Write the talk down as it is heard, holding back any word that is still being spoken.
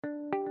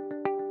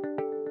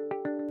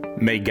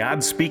May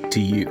God speak to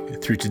you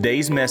through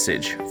today's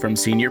message from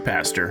Senior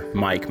Pastor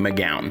Mike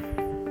McGowan.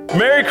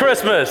 Merry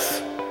Christmas!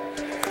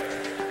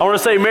 I want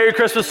to say Merry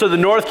Christmas to the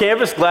North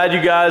Campus. Glad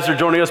you guys are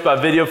joining us by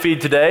video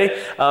feed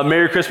today.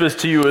 Merry Christmas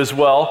to you as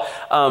well.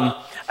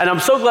 And I'm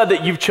so glad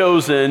that you've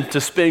chosen to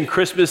spend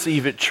Christmas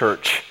Eve at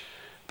church,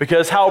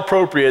 because how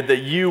appropriate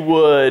that you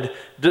would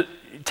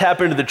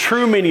tap into the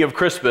true meaning of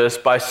Christmas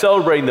by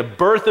celebrating the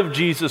birth of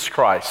Jesus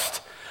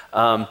Christ,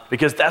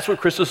 because that's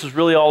what Christmas is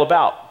really all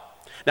about.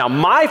 Now,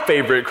 my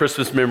favorite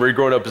Christmas memory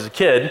growing up as a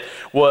kid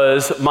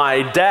was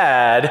my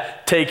dad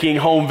taking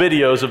home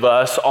videos of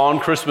us on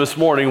Christmas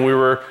morning when we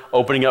were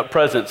opening up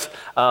presents.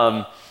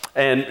 And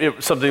it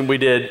was something we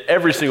did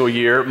every single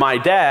year. My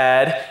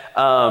dad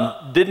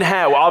didn't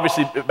have, well,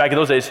 obviously back in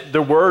those days,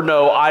 there were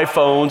no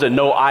iPhones and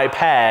no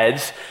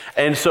iPads.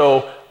 And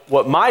so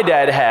what my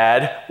dad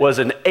had was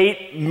an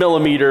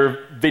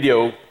 8mm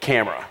video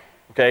camera.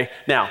 Okay,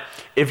 now,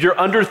 if you're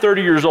under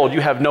 30 years old,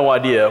 you have no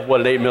idea what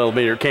an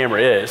 8mm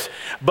camera is,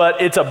 but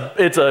it's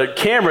a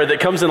camera that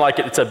comes in like,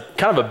 it's a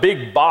kind of a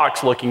big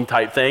box looking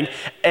type thing,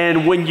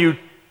 and when you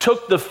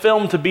took the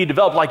film to be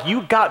developed, like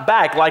you got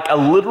back like a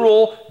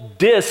literal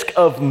disc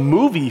of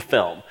movie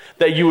film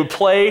that you would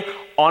play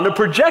on a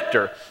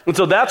projector. And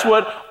so that's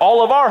what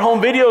all of our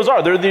home videos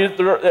are.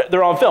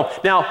 They're on film.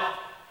 Now,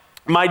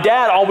 my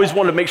dad always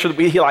wanted to make sure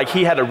that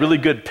he had a really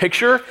good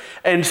picture,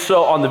 and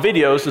so on the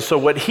videos, and so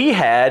what he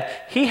had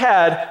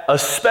a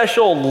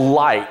special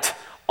light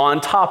on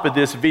top of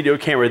this video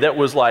camera that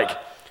was like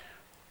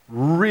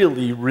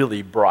really,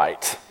 really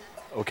bright,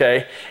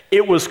 okay?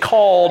 It was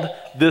called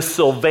the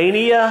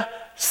Sylvania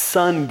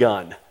Sun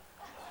Gun.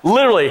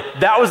 Literally,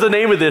 that was the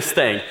name of this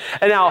thing.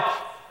 And now,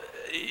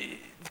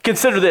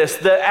 consider this,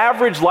 the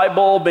average light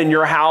bulb in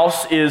your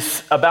house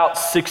is about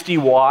 60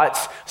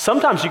 watts.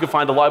 Sometimes you can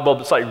find a light bulb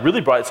that's like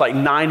really bright, it's like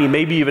 90,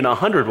 maybe even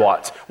 100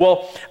 watts.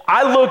 Well,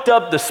 I looked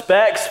up the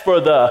specs for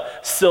the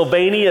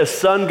Sylvania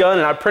Sun Gun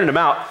and I printed them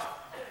out.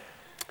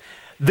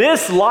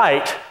 This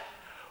light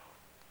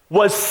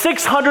was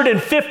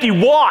 650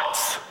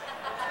 watts.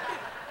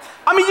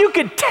 I mean, you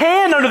could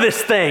tan under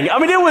this thing. I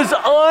mean,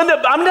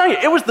 I'm telling you,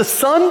 it was the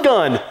Sun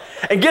Gun.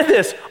 And get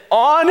this,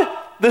 on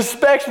the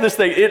specs of this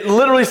thing, it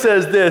literally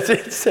says this.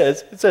 It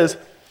says,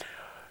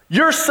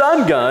 your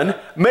sun gun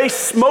may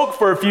smoke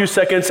for a few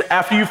seconds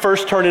after you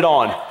first turn it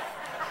on.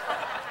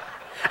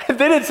 And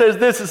then it says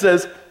this, it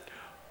says,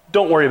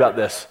 don't worry about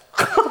this.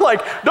 I'm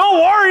like,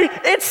 don't worry,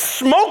 it's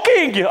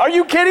smoking. Are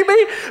you kidding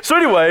me? So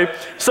anyway,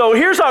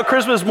 here's how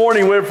Christmas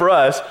morning went for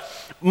us.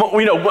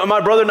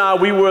 My brother and I,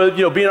 we would,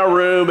 be in our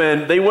room,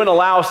 and they wouldn't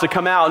allow us to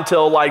come out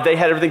until they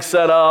had everything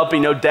set up.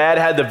 Dad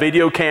had the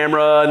video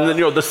camera and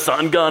then, the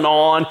sun gun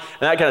on and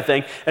that kind of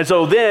thing. And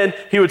so then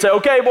he would say,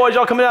 okay, boys,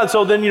 y'all come down.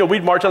 So then,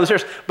 we'd march down the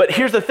stairs. But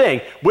here's the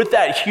thing, with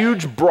that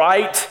huge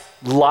bright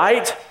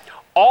light,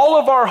 all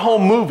of our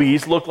home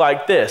movies look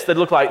like this. They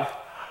look like,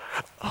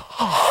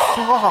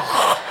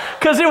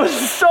 because it was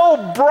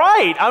so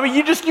bright. I mean,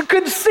 you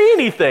couldn't see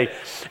anything.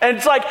 And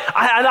it's like,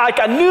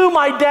 I knew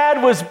my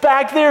dad was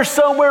back there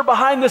somewhere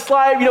behind the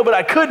slide, but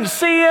I couldn't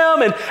see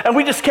him. And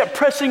we just kept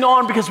pressing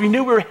on because we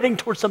knew we were heading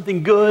towards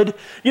something good.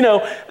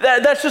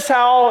 That's just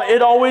how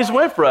it always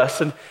went for us.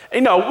 And,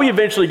 we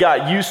eventually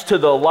got used to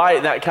the light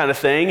and that kind of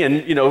thing.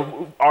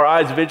 And, our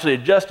eyes eventually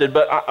adjusted.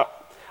 But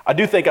I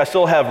do think I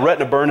still have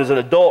retina burn as an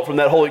adult from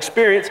that whole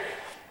experience.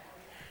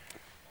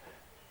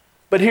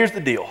 But here's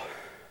the deal.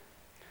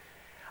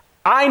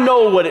 I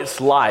know what it's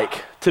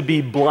like to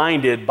be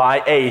blinded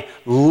by a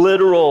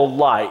literal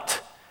light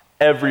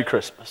every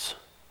Christmas.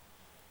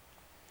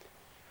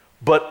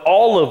 But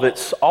all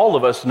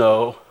of us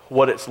know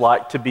what it's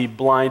like to be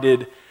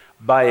blinded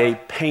by a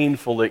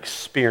painful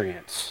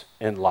experience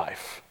in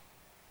life.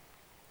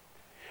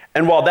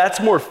 And while that's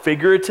more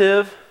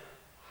figurative,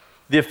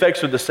 the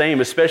effects are the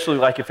same, especially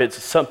like if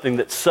it's something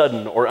that's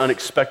sudden or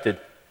unexpected.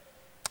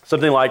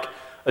 Something like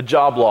a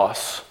job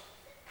loss,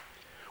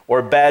 or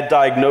a bad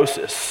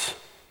diagnosis,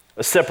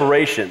 a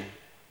separation,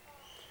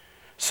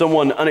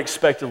 someone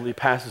unexpectedly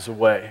passes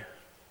away,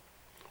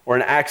 or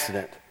an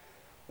accident,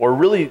 or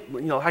really,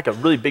 like a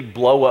really big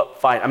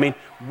blow-up fight. I mean,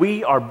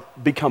 we are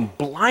become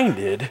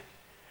blinded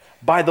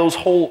by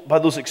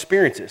those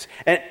experiences,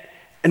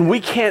 and we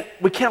can't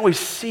always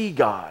see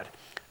God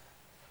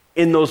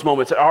in those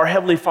moments. Our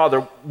Heavenly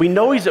Father, we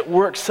know He's at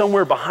work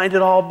somewhere behind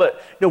it all,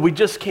 but we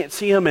just can't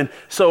see Him. And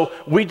so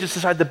we just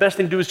decide the best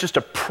thing to do is just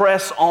to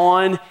press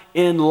on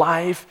in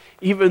life,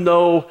 even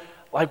though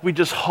we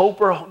just hope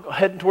we're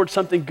heading towards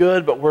something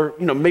good, but we're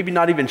maybe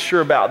not even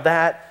sure about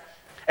that.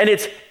 And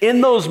it's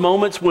in those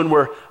moments when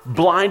we're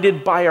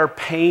blinded by our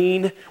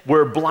pain,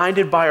 we're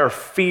blinded by our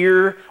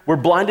fear, we're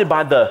blinded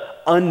by the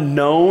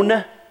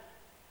unknown.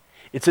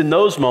 It's in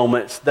those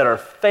moments that our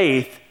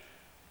faith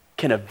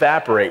can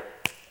evaporate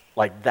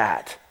like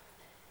that.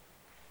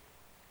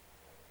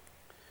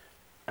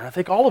 And I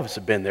think all of us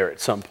have been there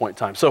at some point in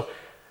time. So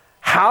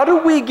how do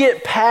we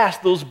get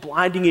past those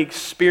blinding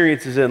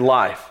experiences in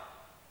life?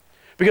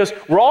 Because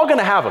we're all going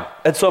to have them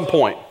at some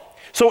point.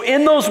 So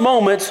in those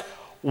moments,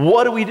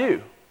 what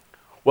do?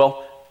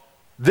 Well,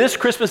 This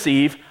Christmas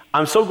Eve,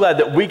 I'm so glad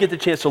that we get the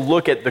chance to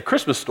look at the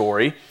Christmas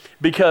story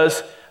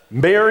because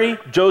Mary,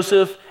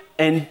 Joseph,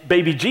 and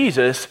baby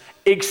Jesus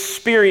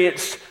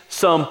experienced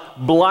some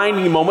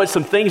blinding moments,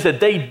 some things that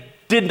they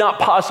did not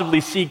possibly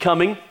see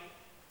coming.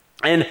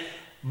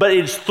 But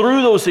it's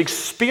through those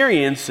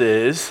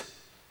experiences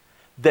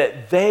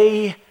that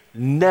they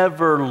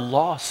never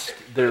lost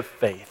their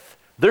faith.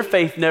 Their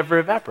faith never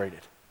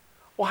evaporated.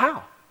 Well,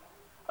 how?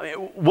 I mean,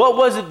 what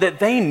was it that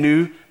they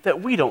knew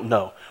that we don't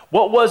know?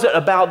 What was it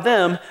about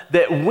them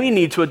that we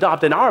need to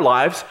adopt in our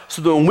lives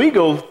so that when we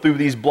go through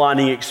these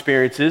blinding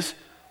experiences,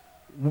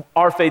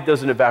 our faith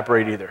doesn't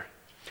evaporate either?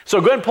 So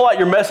go ahead and pull out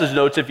your message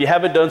notes if you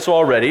haven't done so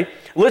already.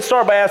 Let's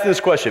start by asking this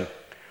question.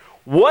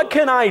 What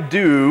can I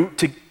do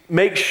to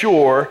make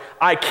sure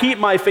I keep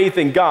my faith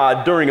in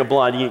God during a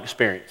blinding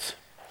experience?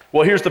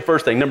 Well, here's the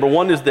first thing. Number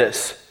one is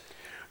this.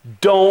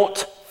 Don't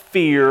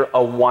fear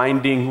a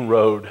winding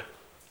road.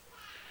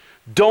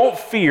 Don't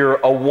fear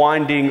a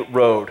winding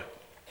road.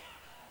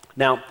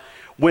 Now,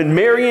 when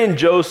Mary and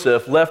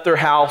Joseph left their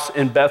house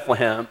in left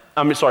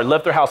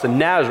their house in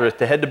Nazareth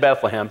to head to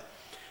Bethlehem,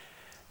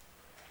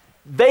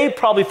 they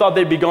probably thought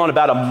they'd be gone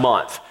about a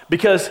month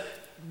because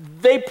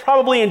they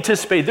probably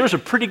anticipated there's a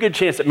pretty good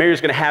chance that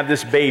Mary's going to have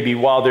this baby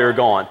while they're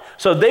gone.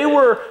 So they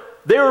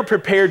were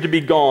prepared to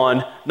be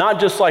gone, not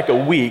just like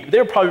a week. They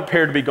were probably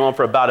prepared to be gone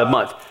for about a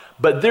month.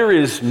 But there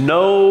is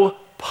no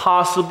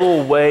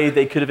possible way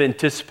they could have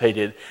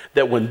anticipated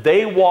that when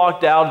they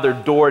walked out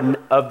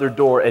of their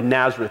door in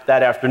Nazareth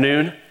that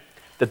afternoon,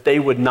 that they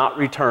would not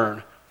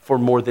return for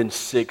more than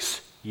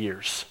 6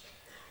 years.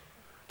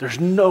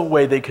 There's no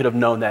way they could have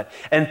known that.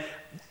 And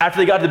after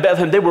they got to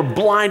Bethlehem, they were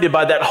blinded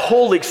by that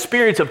whole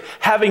experience of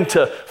having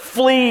to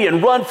flee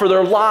and run for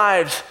their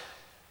lives.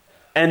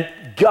 And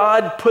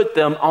God put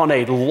them on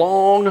a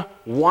long,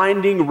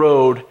 winding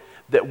road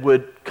that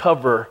would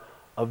cover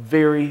a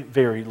very,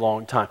 very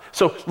long time.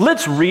 So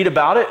let's read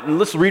about it and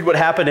let's read what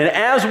happened. And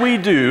as we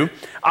do,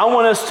 I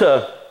want us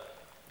to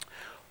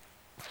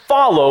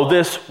follow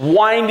this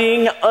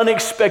winding,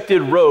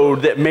 unexpected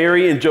road that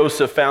Mary and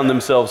Joseph found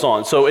themselves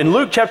on. So in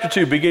Luke chapter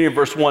 2, beginning of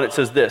verse 1, it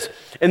says this.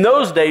 In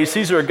those days,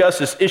 Caesar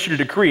Augustus issued a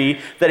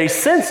decree that a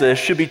census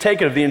should be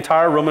taken of the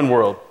entire Roman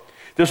world.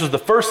 This was the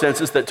first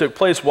census that took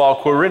place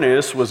while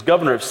Quirinius was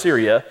governor of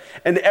Syria,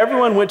 and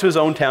everyone went to his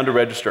own town to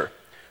register.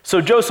 So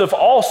Joseph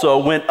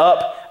also went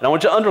up, and I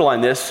want you to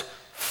underline this,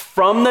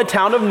 from the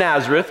town of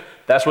Nazareth,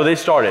 that's where they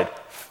started,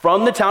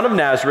 from the town of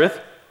Nazareth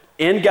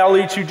in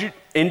Galilee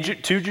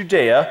to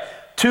Judea,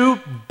 to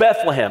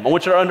Bethlehem. I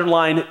want you to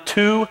underline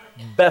to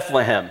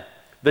Bethlehem,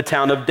 the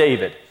town of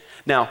David.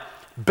 Now,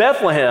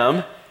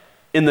 Bethlehem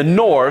in the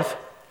north,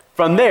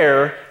 from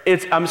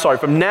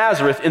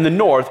Nazareth in the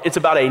north, it's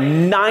about a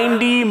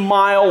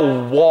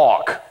 90-mile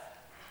walk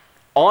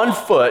on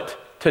foot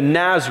to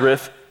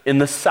Nazareth in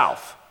the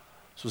south.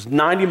 So it's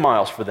 90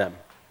 miles for them.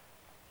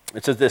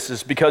 It says this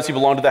is because he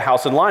belonged to the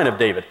house and line of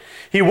David.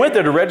 He went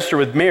there to register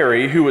with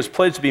Mary, who was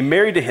pledged to be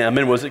married to him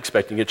and was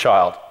expecting a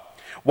child.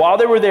 While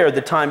they were there,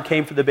 the time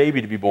came for the baby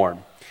to be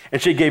born.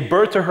 And she gave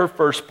birth to her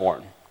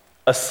firstborn,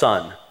 a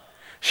son.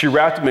 She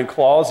wrapped him in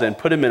cloths and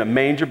put him in a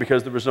manger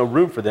because there was no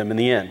room for them in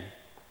the inn.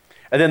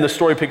 And then the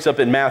story picks up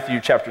in Matthew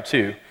chapter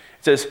 2. It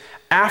says,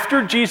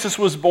 after Jesus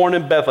was born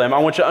in Bethlehem, I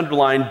want you to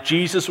underline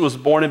Jesus was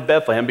born in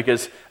Bethlehem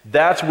because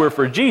that's where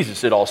for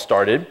Jesus it all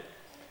started.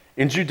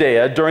 In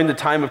Judea, during the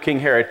time of King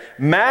Herod,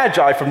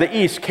 Magi from the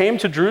east came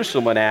to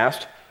Jerusalem and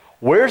asked,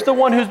 where's the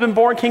one who's been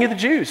born King of the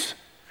Jews?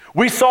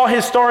 We saw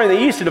his star in the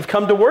east and have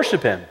come to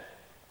worship him.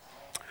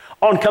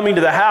 On coming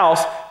to the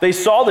house, they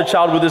saw the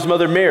child with his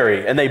mother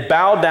Mary, and they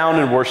bowed down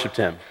and worshiped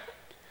him.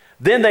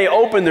 Then they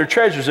opened their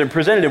treasures and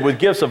presented him with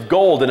gifts of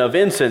gold and of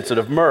incense and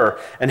of myrrh.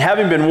 And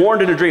having been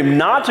warned in a dream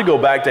not to go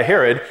back to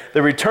Herod,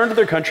 they returned to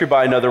their country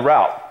by another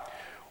route.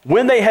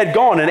 When they had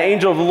gone, an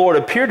angel of the Lord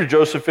appeared to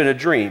Joseph in a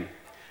dream.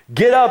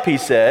 Get up, he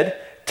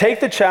said, take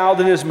the child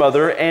and his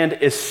mother and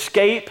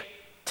escape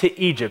to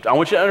Egypt. I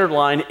want you to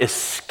underline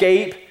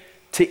escape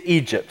to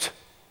Egypt.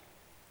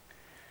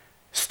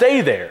 Stay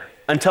there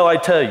until I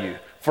tell you,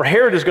 for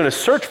Herod is going to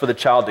search for the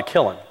child to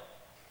kill him.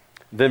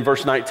 Then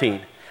verse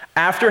 19.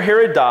 After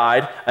Herod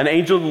died, an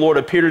angel of the Lord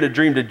appeared in a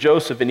dream to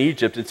Joseph in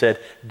Egypt and said,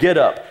 get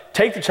up,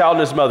 take the child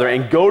and his mother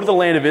and go to the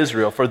land of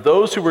Israel, for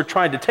those who were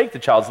trying to take the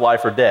child's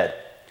life are dead.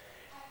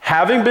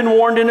 Having been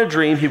warned in a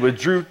dream, he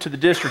withdrew to the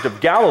district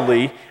of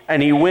Galilee,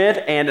 and he went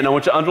and I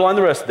want you to underline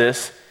the rest of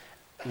this,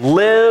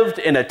 lived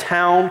in a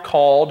town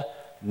called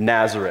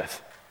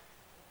Nazareth.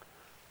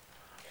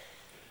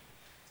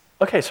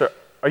 Okay, sir,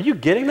 are you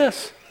getting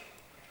this?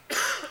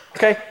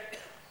 Okay,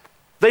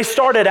 they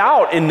started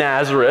out in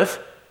Nazareth,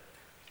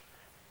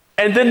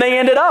 and then they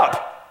ended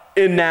up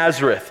in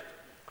Nazareth.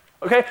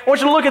 Okay, I want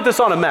you to look at this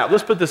on a map.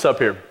 Let's put this up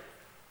here.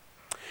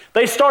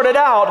 They started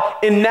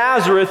out in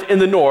Nazareth in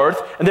the north,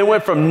 and they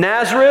went from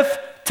Nazareth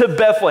to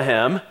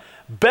Bethlehem,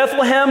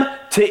 Bethlehem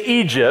to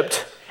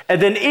Egypt,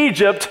 and then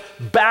Egypt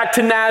back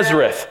to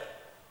Nazareth.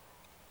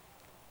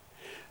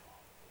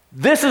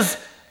 This is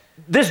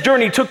This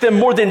journey took them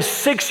more than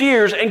 6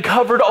 years and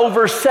covered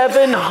over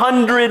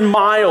 700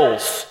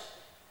 miles,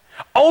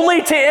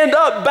 only to end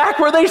up back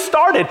where they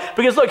started.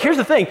 Because look, here's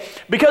the thing.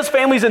 Because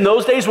families in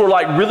those days were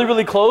like really,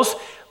 really close,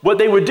 what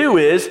they would do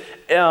is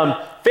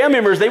family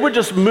members, they would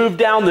just move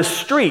down the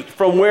street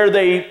from where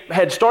they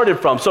had started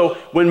from. So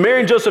when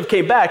Mary and Joseph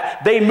came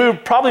back, they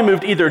probably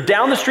moved either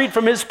down the street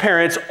from his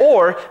parents,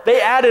 or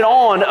they added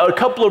on a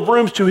couple of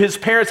rooms to his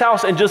parents'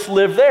 house and just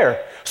lived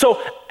there.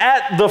 So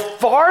at the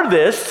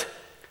farthest,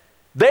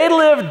 they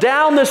lived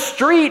down the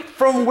street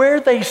from where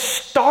they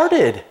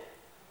started.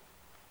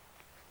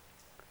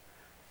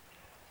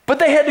 But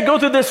they had to go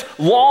through this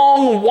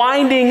long,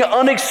 winding,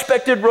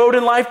 unexpected road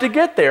in life to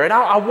get there. And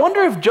I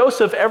wonder if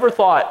Joseph ever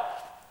thought,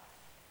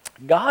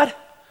 God,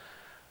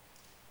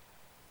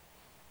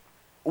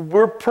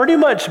 we're pretty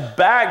much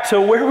back to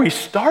where we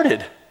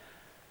started.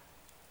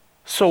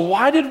 So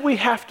why did we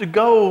have to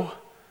go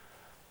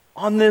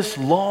on this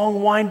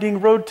long,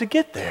 winding road to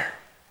get there?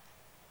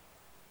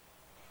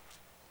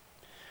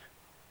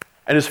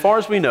 And as far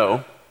as we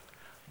know,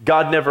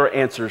 God never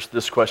answers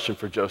this question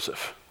for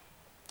Joseph.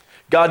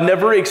 God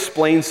never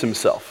explains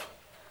himself.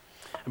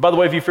 And by the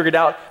way, have you figured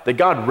out that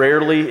God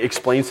rarely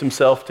explains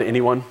himself to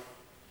anyone?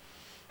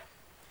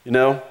 You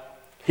know,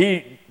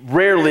 he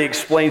rarely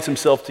explains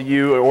himself to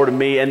you or to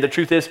me, and the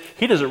truth is,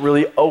 he doesn't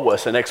really owe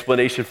us an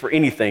explanation for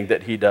anything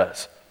that he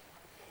does.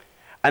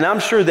 And I'm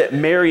sure that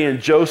Mary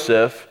and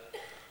Joseph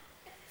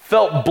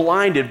felt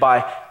blinded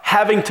by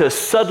having to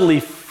suddenly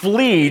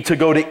flee to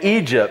go to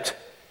Egypt,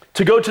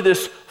 to go to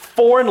this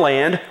foreign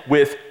land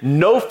with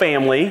no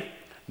family,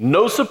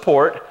 no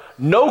support,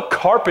 no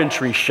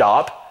carpentry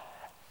shop,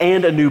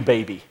 and a new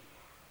baby.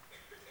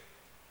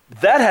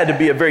 That had to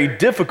be a very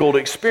difficult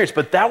experience,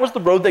 but that was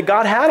the road that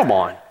God had them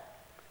on.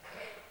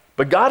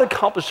 But God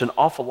accomplished an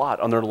awful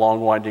lot on their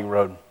long, winding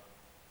road.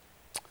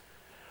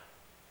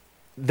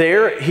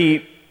 There,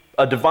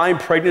 a divine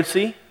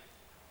pregnancy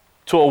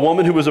to a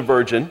woman who was a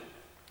virgin,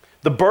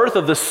 the birth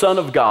of the Son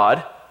of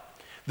God,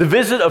 the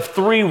visit of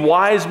 3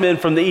 wise men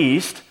from the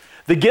east,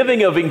 the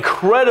giving of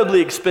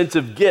incredibly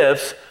expensive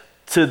gifts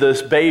to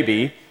this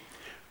baby,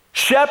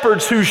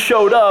 shepherds who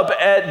showed up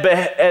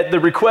at the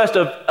request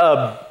of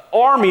an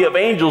army of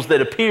angels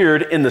that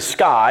appeared in the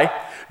sky,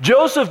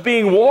 Joseph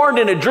being warned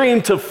in a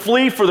dream to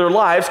flee for their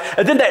lives,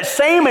 and then that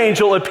same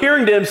angel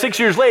appearing to him 6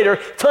 years later,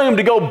 telling him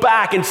to go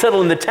back and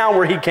settle in the town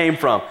where he came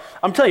from.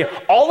 I'm telling you,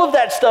 all of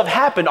that stuff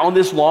happened on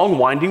this long,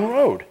 winding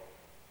road.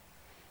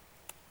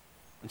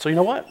 And so you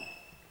know what?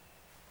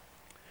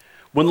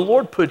 When the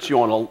Lord puts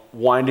you on a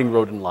winding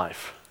road in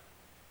life,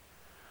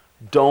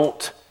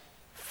 don't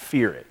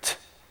fear it.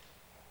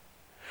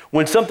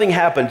 When something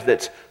happens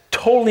that's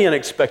totally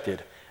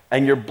unexpected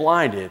and you're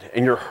blinded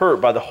and you're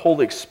hurt by the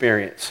whole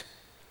experience,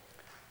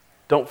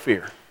 don't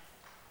fear.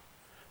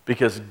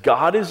 Because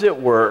God is at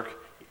work.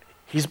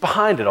 He's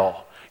behind it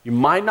all. You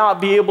might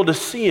not be able to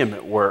see him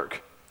at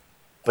work,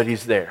 but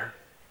he's there.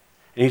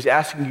 And he's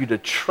asking you to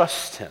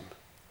trust him.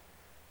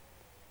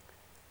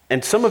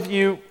 And some of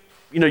you,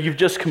 you've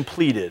just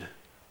completed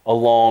a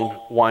long,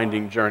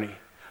 winding journey.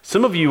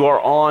 Some of you are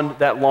on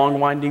that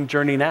long, winding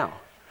journey now.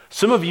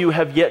 Some of you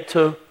have yet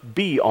to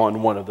be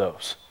on one of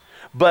those.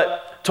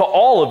 But to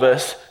all of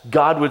us,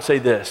 God would say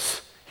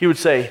this. He would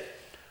say,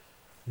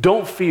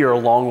 don't fear a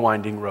long,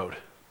 winding road.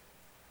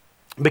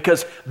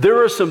 Because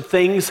there are some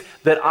things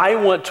that I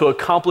want to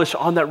accomplish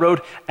on that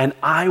road, and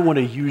I want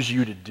to use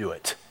you to do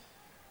it.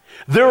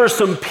 There are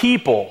some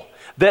people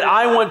that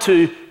I want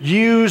to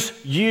use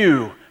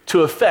you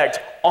to affect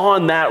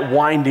on that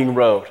winding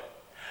road.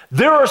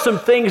 There are some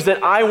things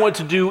that I want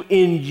to do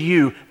in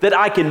you that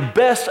I can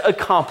best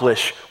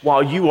accomplish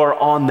while you are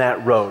on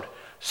that road.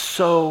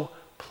 So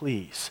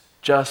please,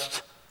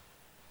 just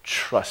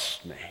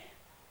trust me.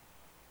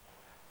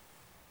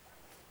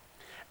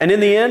 And in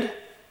the end,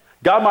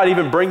 God might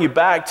even bring you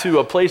back to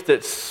a place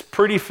that's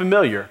pretty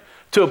familiar,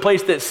 to a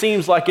place that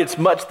seems like it's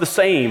much the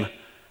same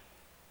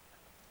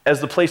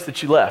as the place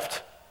that you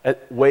left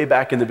way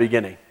back in the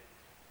beginning.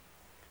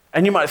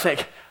 And you might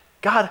think,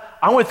 God,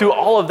 I went through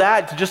all of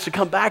that just to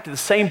come back to the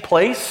same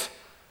place.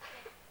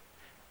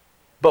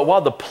 But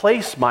while the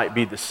place might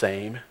be the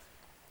same,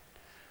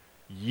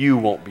 you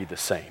won't be the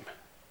same.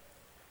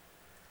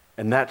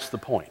 And that's the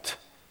point.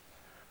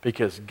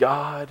 Because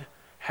God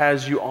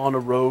has you on a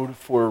road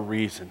for a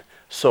reason.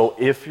 So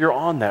if you're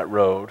on that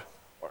road,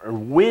 or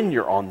when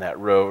you're on that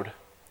road,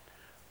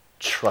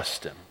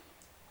 trust him.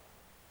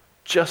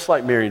 Just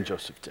like Mary and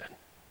Joseph did.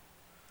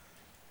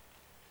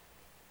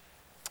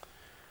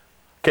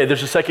 Okay,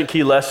 there's a second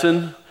key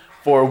lesson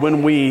for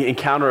when we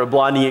encounter a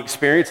blinding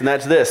experience, and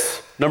that's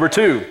this. Number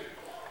 2,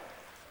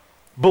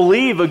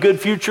 believe a good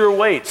future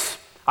awaits.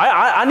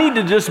 I need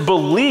to just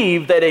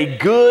believe that a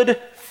good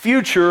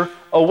future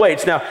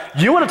awaits. Now,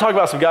 you want to talk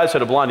about some guys who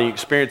had a blinding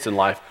experience in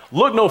life,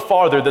 look no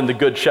farther than the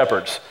good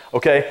shepherds,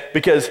 okay?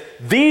 Because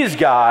these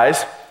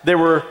guys, they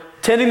were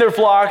tending their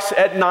flocks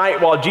at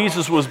night while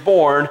Jesus was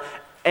born,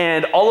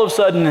 and all of a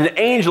sudden an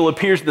angel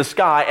appears in the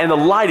sky, and the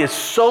light is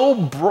so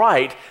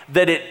bright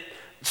that it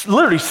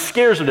literally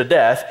scares them to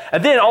death.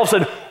 And then all of a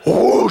sudden,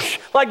 whoosh,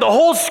 like the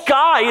whole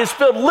sky is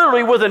filled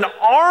literally with an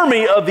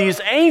army of these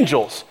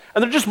angels.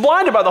 And they're just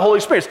blinded by the whole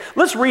experience.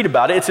 Let's read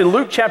about it. It's in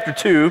Luke chapter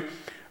 2,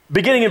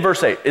 beginning in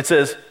verse 8. It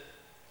says,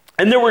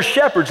 "And there were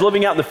shepherds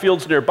living out in the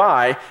fields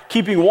nearby,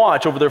 keeping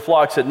watch over their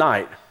flocks at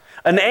night.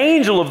 An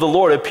angel of the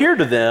Lord appeared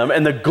to them,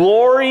 and the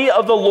glory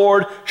of the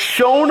Lord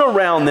shone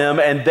around them,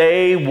 and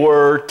they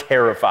were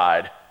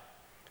terrified.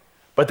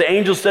 But the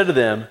angel said to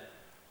them,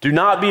 'Do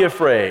not be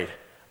afraid.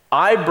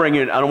 I bring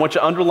you,'" I don't want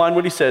you to underline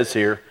what he says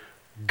here,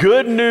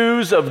 "'good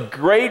news of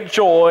great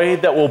joy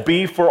that will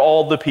be for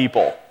all the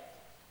people.'"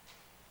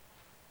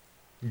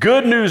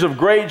 Good news of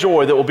great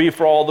joy that will be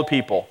for all the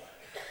people.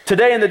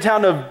 "Today in the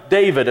town of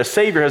David, a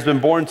Savior has been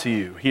born to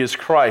you. He is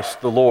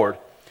Christ the Lord.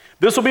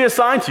 This will be a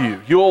sign to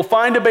you. You will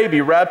find a baby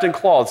wrapped in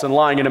cloths and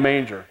lying in a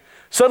manger."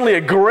 Suddenly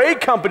a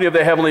great company of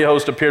the heavenly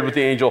host appeared with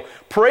the angel,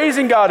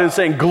 praising God and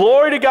saying,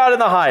 "Glory to God in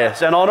the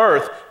highest, and on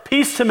earth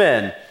peace to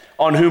men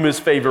on whom his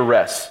favor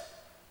rests."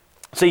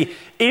 See,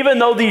 even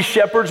though these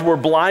shepherds were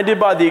blinded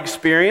by the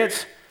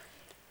experience,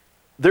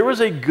 there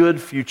was a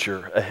good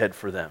future ahead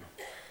for them.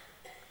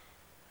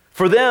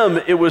 For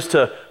them, it was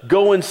to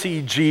go and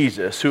see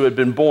Jesus, who had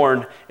been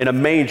born in a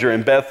manger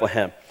in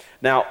Bethlehem.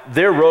 Now,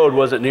 their road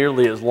wasn't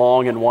nearly as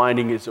long and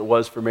winding as it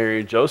was for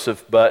Mary and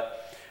Joseph,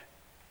 but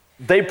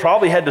they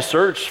probably had to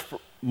search for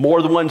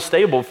more than one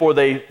stable before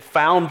they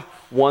found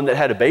one that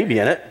had a baby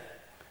in it.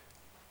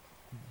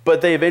 But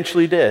they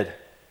eventually did.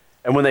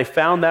 And when they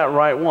found that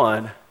right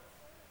one,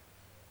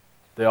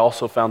 they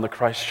also found the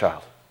Christ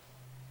child.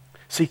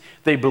 See,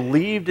 they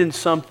believed in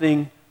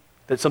something,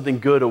 that something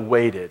good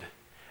awaited,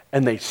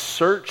 and they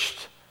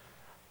searched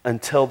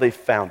until they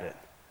found it,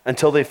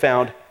 until they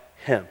found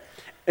him.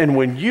 And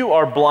when you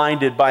are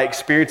blinded by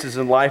experiences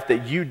in life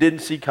that you didn't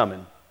see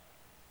coming,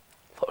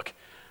 look,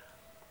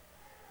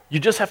 you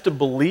just have to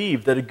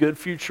believe that a good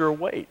future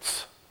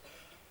awaits.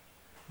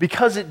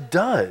 Because it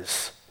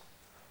does.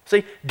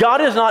 See, God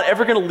is not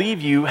ever going to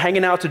leave you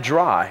hanging out to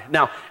dry.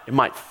 Now, it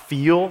might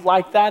feel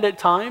like that at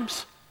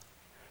times,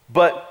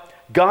 but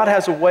God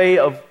has a way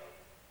of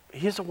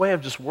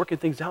just working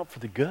things out for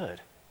the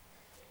good.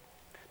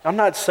 I'm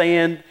not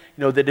saying,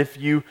 that if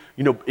you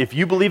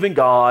believe in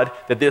God,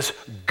 that this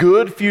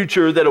good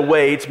future that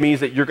awaits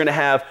means that you're going to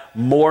have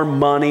more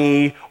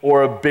money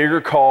or a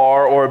bigger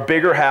car or a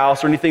bigger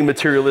house or anything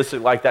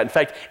materialistic like that. In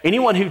fact,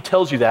 anyone who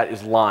tells you that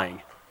is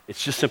lying.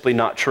 It's just simply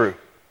not true.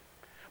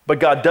 But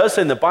God does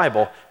say in the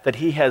Bible that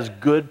he has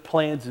good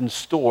plans in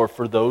store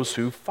for those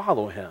who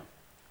follow him.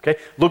 Okay?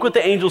 Look what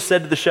the angel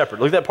said to the shepherd.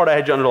 Look at that part I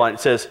had you underline.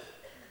 It says,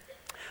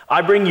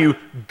 "I bring you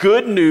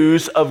good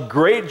news of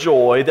great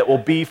joy that will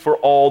be for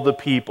all the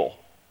people."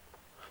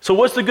 So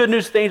what's the good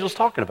news the angel's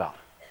talking about?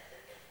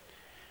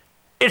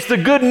 It's the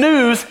good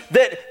news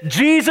that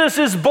Jesus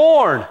is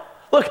born.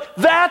 Look,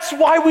 that's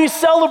why we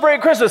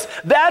celebrate Christmas.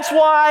 That's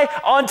why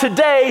on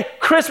today,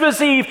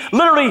 Christmas Eve,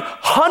 literally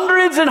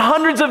hundreds and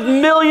hundreds of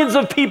millions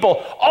of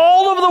people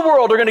all over the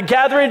world are going to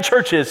gather in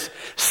churches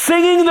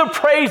singing the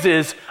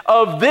praises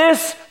of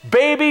this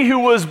baby who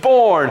was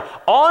born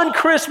on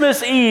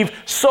Christmas Eve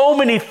so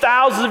many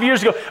thousands of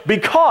years ago,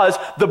 because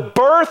the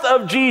birth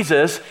of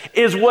Jesus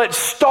is what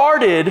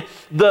started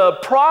the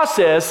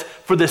process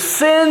for the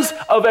sins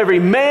of every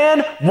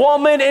man,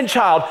 woman, and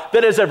child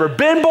that has ever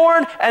been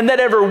born and that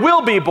ever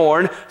will be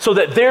born, so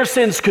that their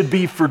sins could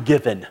be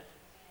forgiven.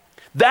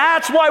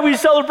 That's why we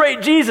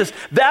celebrate Jesus.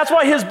 That's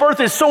why his birth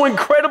is so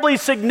incredibly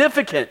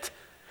significant.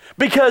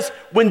 Because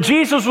when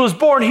Jesus was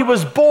born, he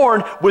was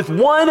born with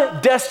one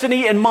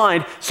destiny in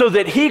mind, so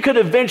that he could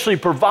eventually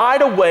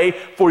provide a way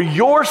for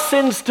your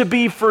sins to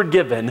be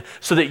forgiven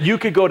so that you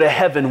could go to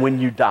heaven when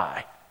you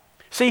die.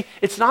 See,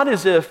 it's not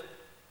as if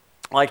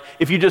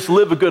you just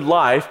live a good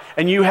life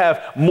and you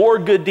have more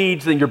good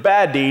deeds than your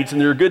bad deeds,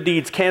 and your good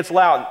deeds cancel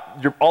out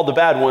all the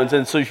bad ones,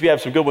 and so if you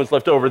have some good ones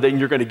left over, then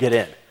you're going to get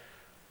in.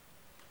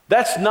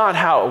 That's not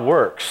how it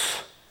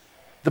works.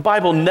 The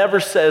Bible never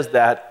says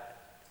that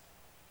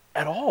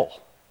at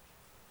all.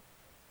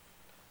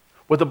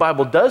 What the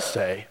Bible does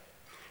say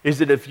is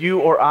that if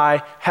you or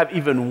I have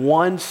even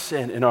one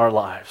sin in our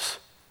lives,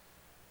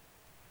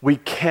 we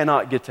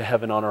cannot get to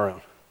heaven on our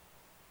own.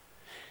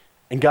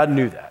 And God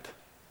knew that.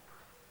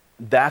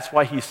 That's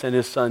why he sent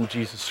his son,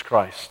 Jesus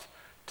Christ,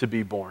 to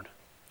be born.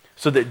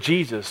 So that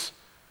Jesus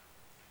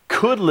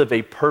could live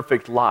a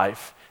perfect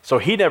life. So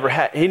he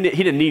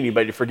didn't need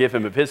anybody to forgive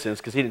him of his sins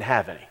because he didn't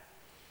have any.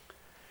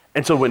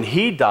 And so when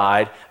he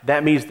died,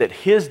 that means that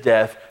his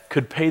death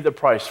could pay the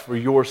price for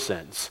your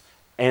sins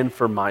and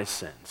for my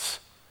sins.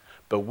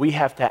 But we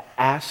have to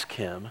ask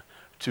him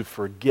to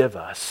forgive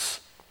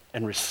us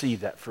and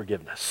receive that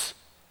forgiveness.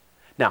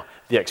 Now,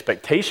 the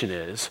expectation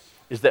is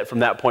that from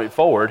that point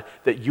forward,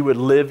 that you would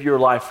live your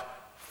life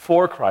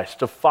for Christ,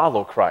 to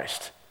follow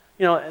Christ.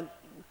 And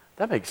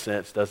that makes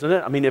sense, doesn't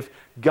it? I mean, if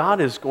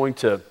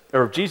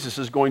if Jesus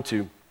is going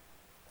to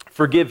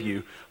forgive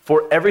you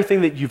for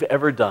everything that you've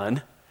ever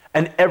done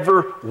and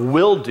ever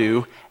will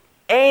do,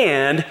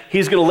 and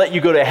he's going to let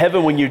you go to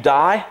heaven when you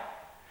die,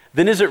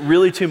 then is it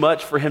really too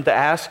much for him to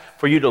ask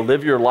for you to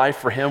live your life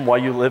for him while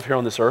you live here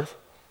on this earth?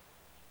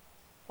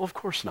 Well, of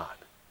course not.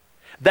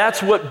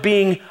 That's what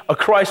being a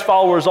Christ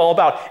follower is all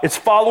about. It's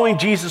following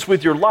Jesus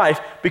with your life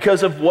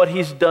because of what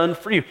he's done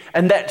for you.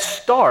 And that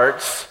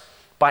starts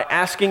by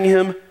asking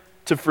him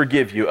to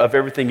forgive you of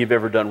everything you've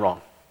ever done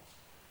wrong.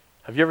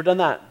 Have you ever done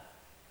that?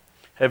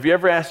 Have you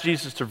ever asked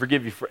Jesus to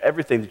forgive you for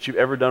everything that you've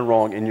ever done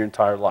wrong in your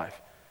entire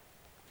life?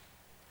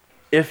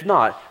 If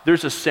not,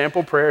 there's a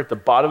sample prayer at the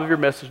bottom of your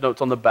message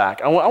notes on the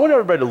back. I want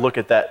everybody to look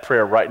at that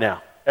prayer right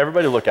now.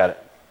 Everybody look at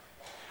it.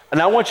 And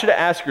I want you to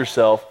ask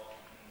yourself,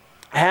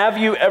 have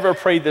you ever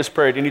prayed this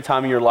prayer at any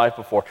time in your life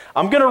before?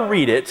 I'm going to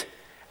read it,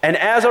 and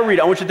as I read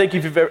it, I want you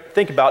to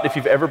think about if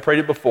you've ever prayed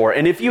it before.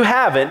 And if you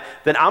haven't,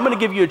 then I'm going to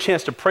give you a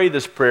chance to pray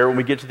this prayer when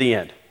we get to the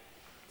end.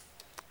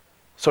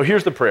 So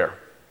here's the prayer.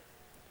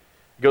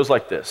 It goes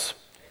like this.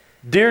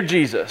 Dear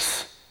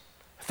Jesus,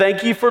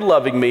 thank you for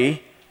loving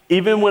me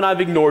even when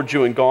I've ignored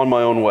you and gone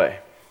my own way.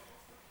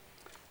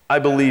 I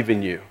believe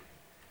in you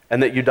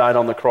and that you died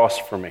on the cross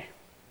for me.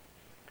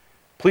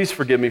 Please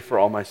forgive me for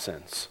all my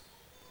sins.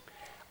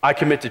 I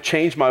commit to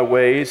change my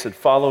ways and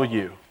follow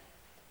you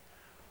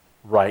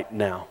right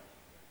now.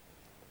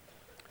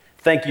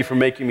 Thank you for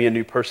making me a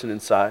new person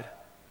inside.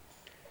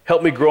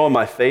 Help me grow in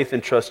my faith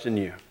and trust in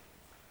you.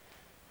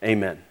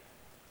 Amen.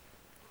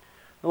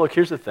 Now look,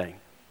 here's the thing.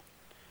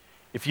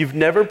 If you've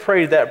never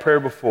prayed that prayer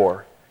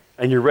before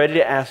and you're ready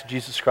to ask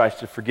Jesus Christ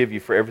to forgive you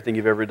for everything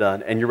you've ever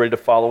done and you're ready to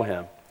follow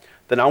him,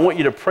 then I want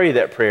you to pray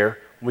that prayer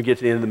when we get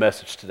to the end of the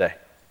message today.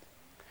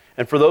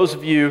 And for those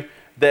of you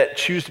that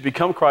choose to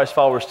become Christ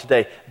followers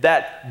today,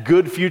 that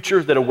good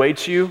future that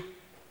awaits you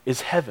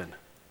is heaven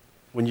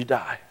when you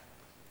die.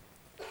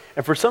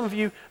 And for some of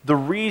you, the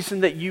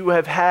reason that you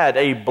have had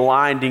a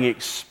blinding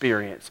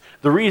experience,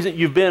 the reason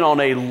you've been on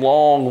a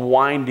long,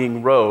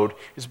 winding road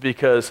is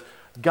because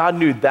God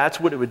knew that's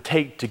what it would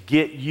take to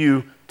get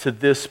you to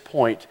this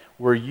point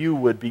where you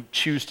would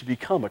choose to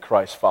become a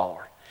Christ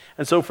follower.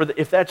 And so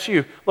if that's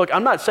you, look,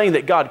 I'm not saying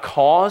that God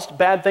caused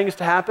bad things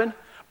to happen,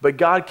 but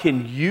God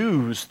can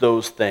use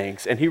those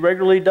things, and he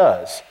regularly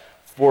does,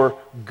 for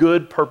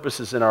good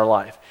purposes in our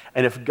life.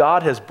 And if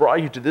God has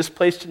brought you to this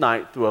place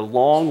tonight through a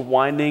long,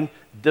 winding,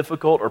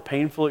 difficult, or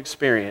painful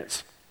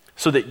experience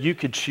so that you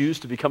could choose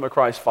to become a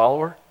Christ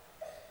follower,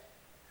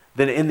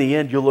 then in the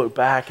end you'll look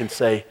back and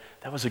say,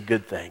 that was a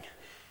good thing.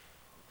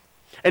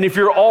 And if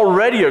you're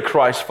already a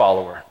Christ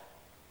follower,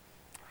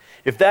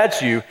 if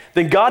that's you,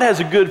 then God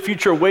has a good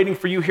future waiting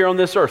for you here on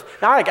this earth.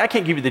 Now, I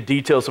can't give you the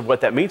details of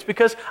what that means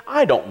because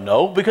I don't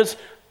know, because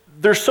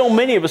there's so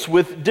many of us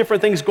with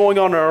different things going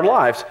on in our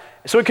lives.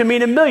 So it can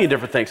mean a million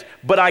different things.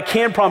 But I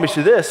can promise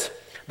you this,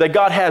 that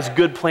God has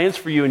good plans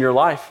for you in your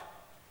life.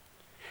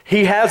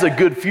 He has a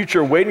good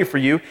future waiting for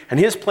you, and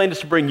his plan is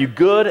to bring you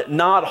good,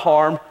 not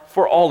harm,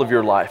 for all of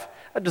your life.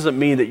 That doesn't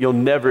mean that you'll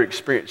never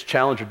experience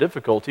challenge or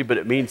difficulty, but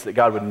it means that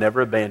God would never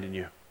abandon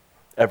you,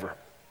 ever.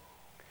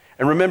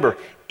 And remember,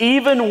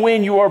 even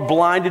when you are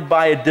blinded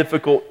by a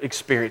difficult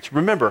experience,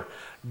 remember,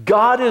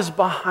 God is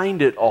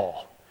behind it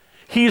all.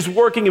 He's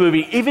working and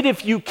moving, even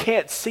if you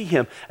can't see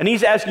him. And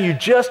he's asking you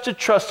just to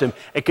trust him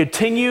and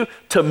continue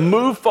to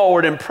move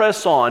forward and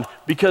press on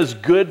because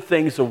good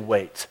things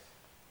await.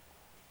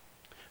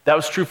 That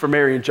was true for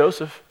Mary and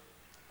Joseph.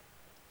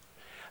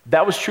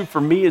 That was true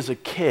for me as a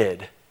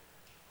kid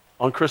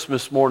on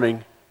Christmas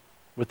morning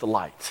with the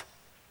lights.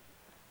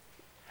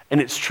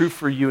 And it's true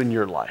for you in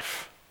your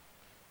life.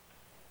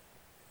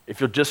 If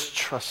you'll just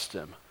trust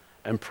him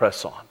and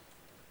press on.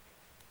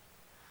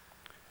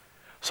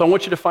 So I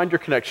want you to find your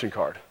connection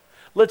card.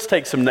 Let's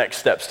take some next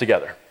steps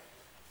together.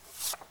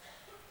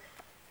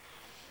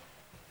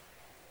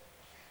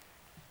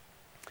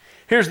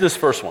 Here's this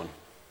first one.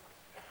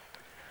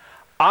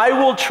 I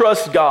will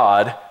trust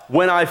God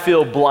when I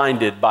feel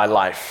blinded by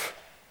life.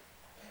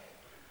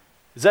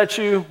 Is that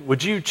you?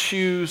 Would you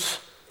choose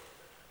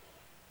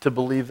to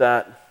believe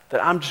that?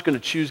 That I'm just going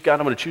to choose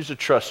God, I'm going to choose to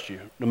trust you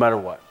no matter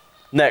what.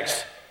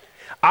 Next.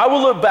 I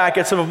will look back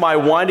at some of my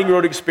winding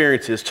road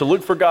experiences to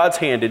look for God's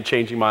hand in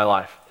changing my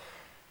life.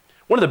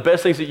 One of the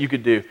best things that you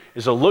could do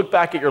is to look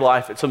back at your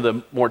life at some of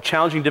the more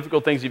challenging,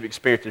 difficult things you've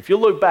experienced. If you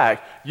look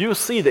back, you'll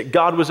see that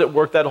God was at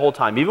work that whole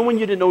time, even when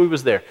you didn't know he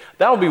was there.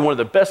 That will be one of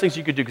the best things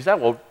you could do because that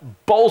will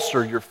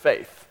bolster your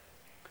faith.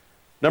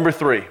 Number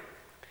 3,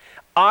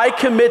 I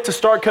commit to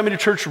start coming to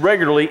church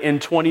regularly in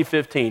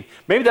 2015.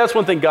 Maybe that's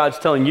one thing God's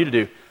telling you to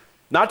do.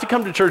 Not to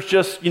come to church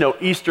just,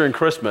 Easter and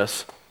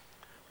Christmas.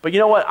 But you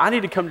know what? I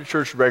need to come to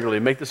church regularly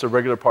and make this a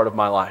regular part of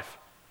my life.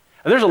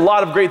 And there's a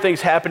lot of great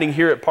things happening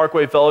here at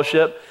Parkway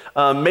Fellowship.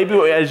 Maybe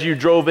as you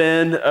drove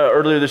in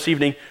earlier this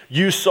evening,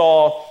 you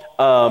saw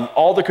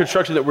all the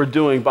construction that we're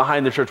doing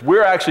behind the church.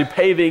 We're actually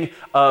paving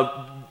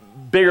a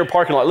bigger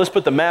parking lot. Let's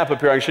put the map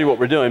up here. I can show you what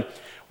we're doing.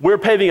 We're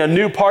paving a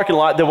new parking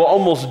lot that will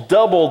almost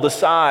double the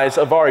size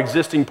of our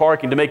existing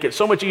parking to make it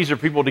so much easier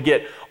for people to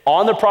get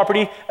on the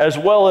property as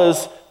well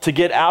as to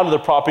get out of the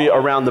property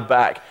around the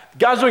back.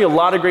 God's doing a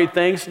lot of great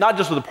things, not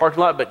just with the parking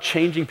lot, but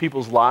changing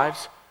people's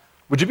lives.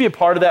 Would you be a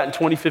part of that in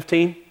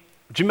 2015?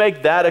 Would you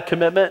make that a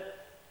commitment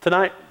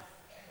tonight?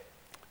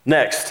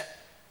 Next,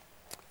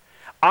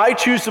 I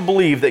choose to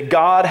believe that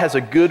God has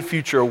a good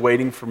future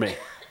awaiting for me.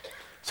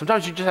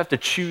 Sometimes you just have to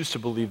choose to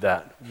believe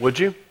that. Would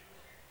you?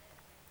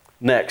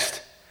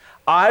 Next,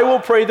 I will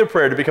pray the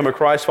prayer to become a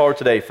Christ follower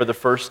today for the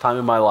first time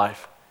in my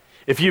life.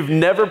 If you've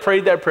never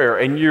prayed that prayer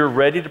and you're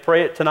ready to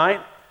pray it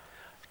tonight,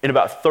 in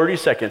about 30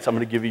 seconds, I'm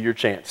going to give you your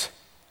chance.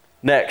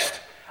 Next,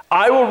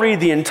 I will read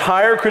the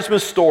entire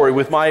Christmas story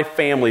with my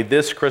family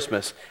this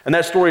Christmas. And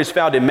that story is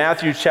found in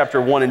Matthew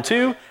chapter 1 and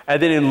 2, and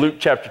then in Luke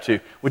chapter 2.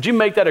 Would you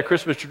make that a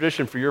Christmas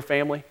tradition for your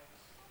family?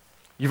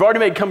 You've already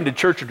made coming to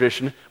church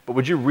tradition, but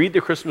would you read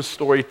the Christmas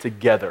story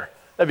together?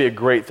 That'd be a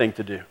great thing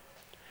to do.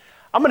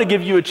 I'm going to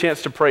give you a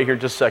chance to pray here in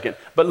just a second,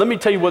 but let me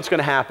tell you what's going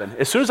to happen.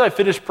 As soon as I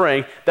finish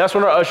praying, that's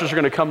when our ushers are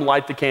going to come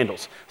light the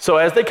candles. So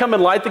as they come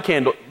and light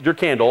your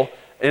candle,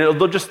 and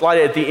they'll just light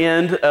it at the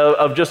end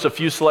of just a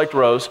few select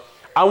rows,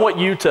 I want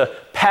you to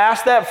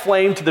pass that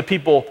flame to the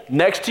people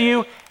next to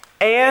you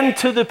and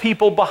to the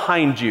people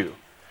behind you.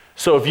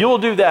 So if you'll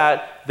do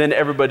that, then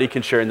everybody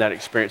can share in that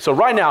experience. So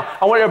right now,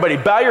 I want everybody,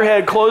 bow your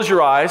head, close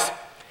your eyes,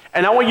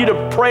 and I want you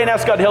to pray and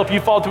ask God to help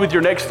you follow through with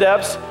your next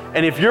steps.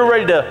 And if you're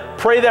ready to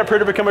pray that prayer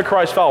to become a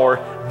Christ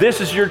follower,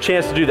 this is your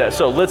chance to do that.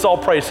 So let's all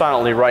pray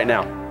silently right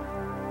now.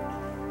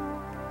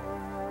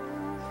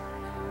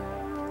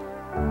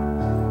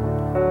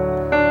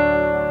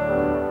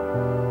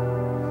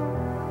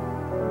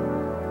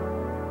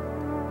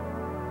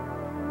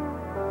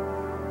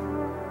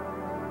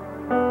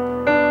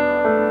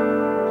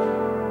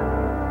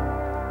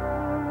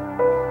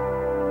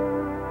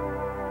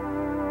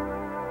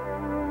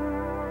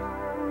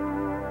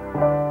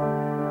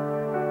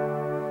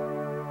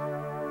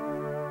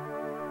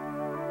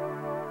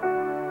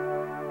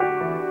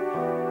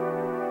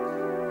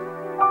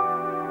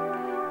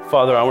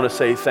 Father, I want to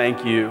say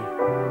thank you.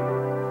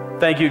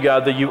 Thank you,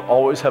 God, that you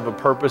always have a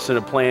purpose and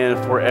a plan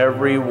for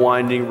every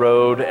winding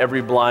road,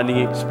 every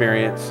blinding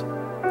experience,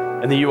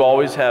 and that you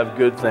always have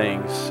good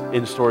things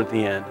in store at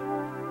the end.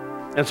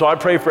 And so I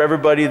pray for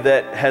everybody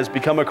that has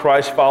become a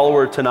Christ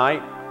follower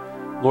tonight,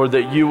 Lord,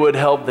 that you would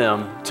help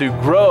them to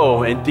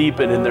grow and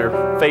deepen in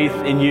their faith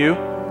in you.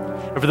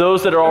 And for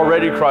those that are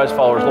already Christ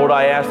followers, Lord,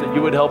 I ask that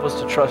you would help us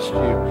to trust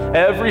you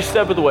every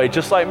step of the way,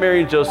 just like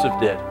Mary and Joseph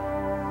did.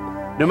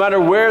 No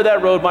matter where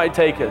that road might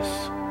take us,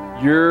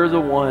 you're the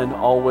one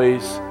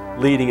always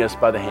leading us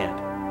by the hand.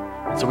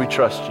 And so we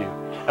trust you.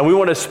 And we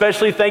want to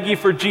especially thank you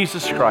for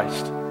Jesus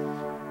Christ,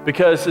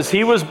 because as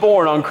he was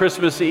born on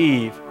Christmas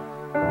Eve,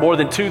 more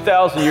than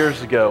 2,000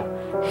 years ago,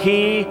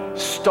 he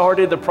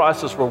started the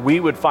process where we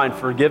would find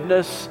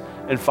forgiveness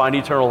and find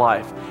eternal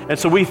life. And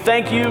so we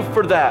thank you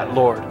for that,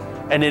 Lord.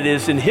 And it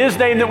is in his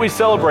name that we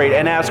celebrate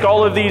and ask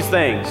all of these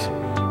things.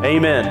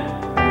 Amen.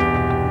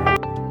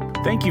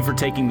 Thank you for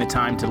taking the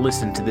time to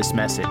listen to this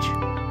message.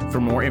 For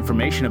more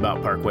information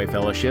about Parkway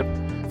Fellowship,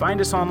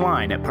 find us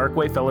online at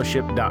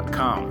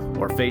parkwayfellowship.com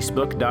or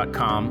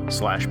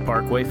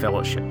facebook.com/Parkway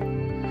Fellowship.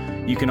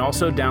 You can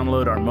also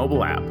download our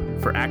mobile app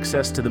for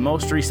access to the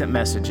most recent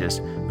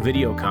messages,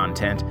 video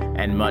content,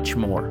 and much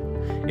more.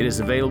 It is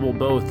available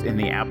both in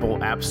the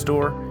Apple App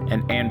Store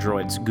and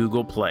Android's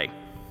Google Play.